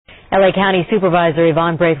LA County Supervisor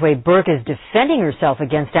Yvonne Brathwaite Burke is defending herself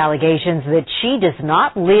against allegations that she does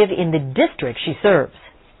not live in the district she serves.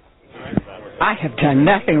 I have done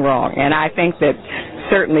nothing wrong, and I think that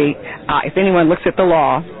certainly if anyone looks at the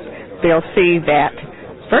law, they'll see that,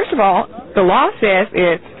 first of all, the law says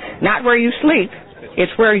it's not where you sleep,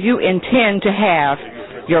 it's where you intend to have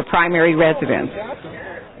your primary residence.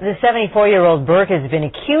 The 74-year-old Burke has been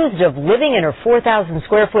accused of living in her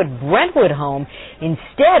 4,000-square-foot Brentwood home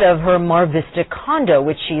instead of her Mar Vista condo,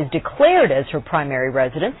 which she has declared as her primary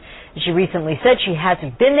residence. She recently said she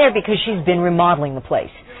hasn't been there because she's been remodeling the place.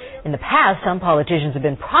 In the past, some politicians have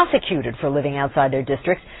been prosecuted for living outside their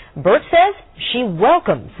districts. Burke says she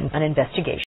welcomes an investigation.